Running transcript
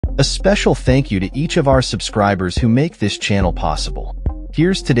A special thank you to each of our subscribers who make this channel possible.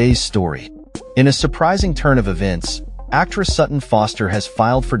 Here's today's story. In a surprising turn of events, actress Sutton Foster has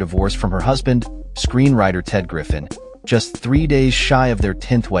filed for divorce from her husband, screenwriter Ted Griffin, just 3 days shy of their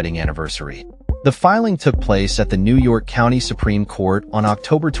 10th wedding anniversary. The filing took place at the New York County Supreme Court on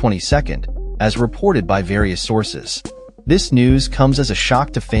October 22nd, as reported by various sources. This news comes as a shock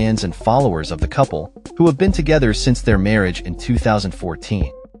to fans and followers of the couple, who have been together since their marriage in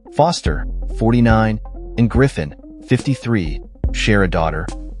 2014. Foster, 49, and Griffin, 53, share a daughter,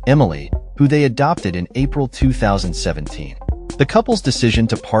 Emily, who they adopted in April 2017. The couple's decision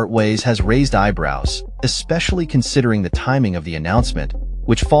to part ways has raised eyebrows, especially considering the timing of the announcement,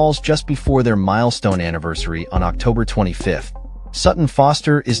 which falls just before their milestone anniversary on October 25th. Sutton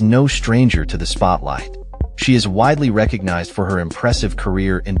Foster is no stranger to the spotlight. She is widely recognized for her impressive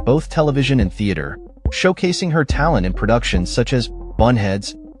career in both television and theater, showcasing her talent in productions such as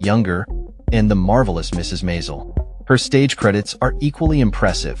Bunheads, Younger, and The Marvelous Mrs. Maisel. Her stage credits are equally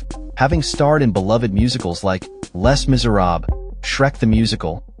impressive, having starred in beloved musicals like Les Miserables, Shrek the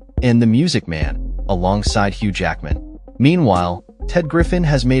Musical, and The Music Man, alongside Hugh Jackman. Meanwhile, Ted Griffin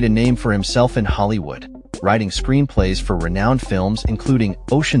has made a name for himself in Hollywood, writing screenplays for renowned films including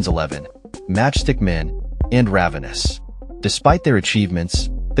Ocean's 11, Matchstick Men, and Ravenous. Despite their achievements,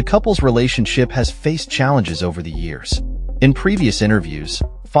 the couple's relationship has faced challenges over the years. In previous interviews,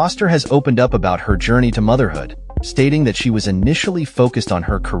 Foster has opened up about her journey to motherhood, stating that she was initially focused on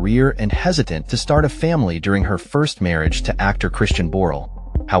her career and hesitant to start a family during her first marriage to actor Christian Borle.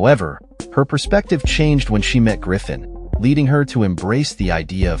 However, her perspective changed when she met Griffin, leading her to embrace the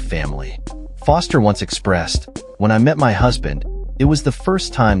idea of family. Foster once expressed, "When I met my husband, it was the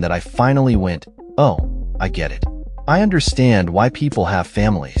first time that I finally went, oh, I get it. I understand why people have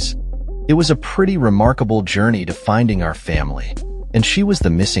families. It was a pretty remarkable journey to finding our family, and she was the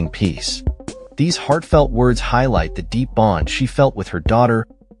missing piece." These heartfelt words highlight the deep bond she felt with her daughter,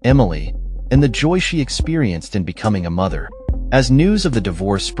 Emily, and the joy she experienced in becoming a mother. As news of the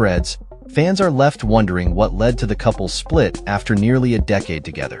divorce spreads, fans are left wondering what led to the couple's split after nearly a decade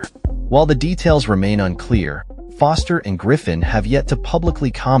together. While the details remain unclear, Foster and Griffin have yet to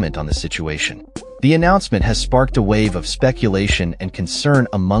publicly comment on the situation. The announcement has sparked a wave of speculation and concern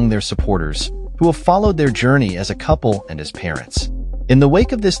among their supporters, who have followed their journey as a couple and as parents. In the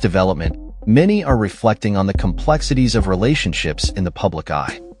wake of this development, many are reflecting on the complexities of relationships in the public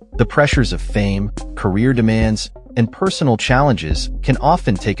eye. The pressures of fame, career demands, and personal challenges can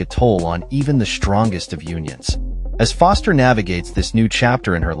often take a toll on even the strongest of unions. As Foster navigates this new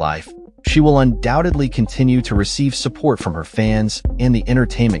chapter in her life, she will undoubtedly continue to receive support from her fans and the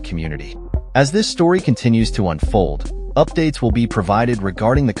entertainment community. As this story continues to unfold, updates will be provided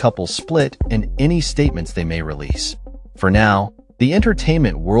regarding the couple's split and any statements they may release. For now, the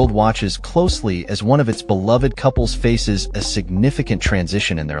entertainment world watches closely as one of its beloved couples faces a significant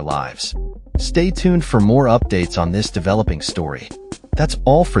transition in their lives. Stay tuned for more updates on this developing story. That's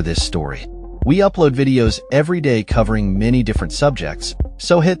all for this story. We upload videos every day covering many different subjects,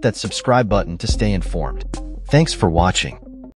 so hit that subscribe button to stay informed. Thanks for watching.